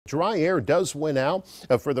dry air does win out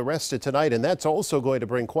for the rest of tonight, and that's also going to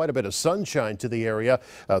bring quite a bit of sunshine to the area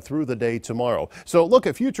through the day tomorrow. So look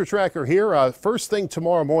at Future Tracker here. First thing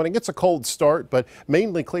tomorrow morning, it's a cold start, but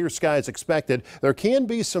mainly clear skies expected. There can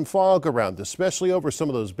be some fog around, especially over some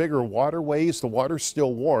of those bigger waterways. The water's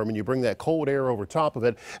still warm, and you bring that cold air over top of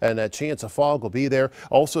it, and that chance of fog will be there.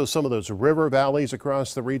 Also, some of those river valleys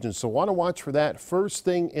across the region. So want to watch for that first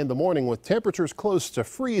thing in the morning with temperatures close to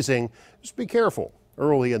freezing. Just be careful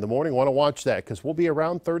early in the morning. Want to watch that because we'll be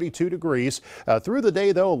around 32 degrees. Through the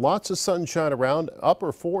day, though, lots of sunshine around,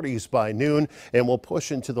 upper 40s by noon, and we'll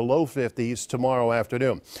push into the low 50s tomorrow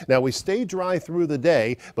afternoon. Now, we stay dry through the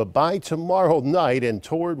day, but by tomorrow night and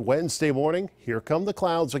toward Wednesday morning, here come the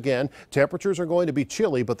clouds again. Temperatures are going to be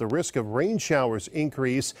chilly, but the risk of rain showers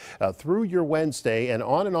increase through your Wednesday, and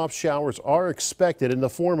on and off showers are expected in the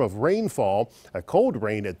form of rainfall, a cold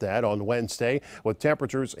rain at that on Wednesday, with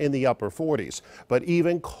temperatures in the upper 40s. But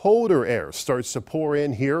even colder air starts to pour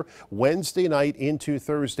in here Wednesday night into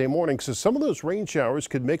Thursday morning. So some of those rain showers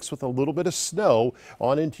could mix with a little bit of snow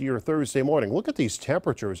on into your Thursday morning. Look at these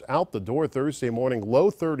temperatures out the door Thursday morning, low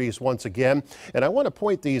 30s once again. And I want to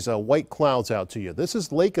point these white clouds out to you. This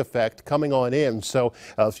is lake effect coming on in. So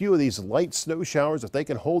a few of these light snow showers, if they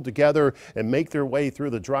can hold together and make their way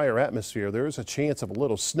through the drier atmosphere, there's a chance of a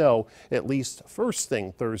little snow, at least first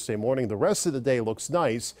thing Thursday morning. The rest of the day looks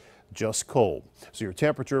nice, just cold. So your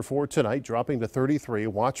temperature for tonight dropping to 33.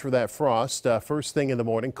 Watch for that frost first thing in the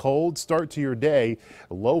morning. Cold start to your day,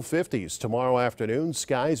 low 50s tomorrow afternoon.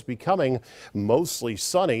 Skies becoming mostly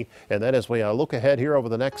sunny. And then as we look ahead here over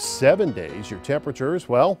the next 7 days, your temperatures,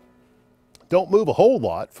 well, don't move a whole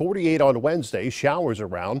lot. 48 on Wednesday, showers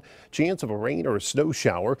around, chance of a rain or a snow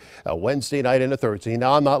shower Wednesday night into Thursday.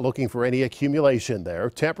 Now, I'm not looking for any accumulation there.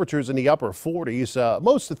 Temperatures in the upper 40s.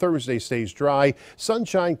 Most of Thursday stays dry.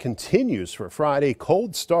 Sunshine continues for Friday.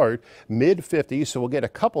 Cold start, mid 50s, so we'll get a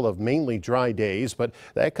couple of mainly dry days, but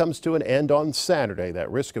that comes to an end on Saturday.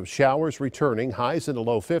 That risk of showers returning, highs in the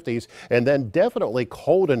low 50s, and then definitely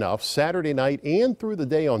cold enough Saturday night and through the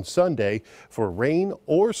day on Sunday for rain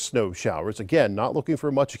or snow showers. Again, not looking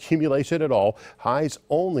for much accumulation at all. Highs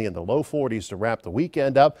only in the low 40s to wrap the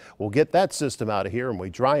weekend up. We'll get that system out of here and we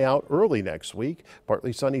dry out early next week.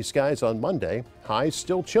 Partly sunny skies on Monday. Highs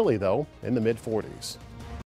still chilly, though, in the mid 40s.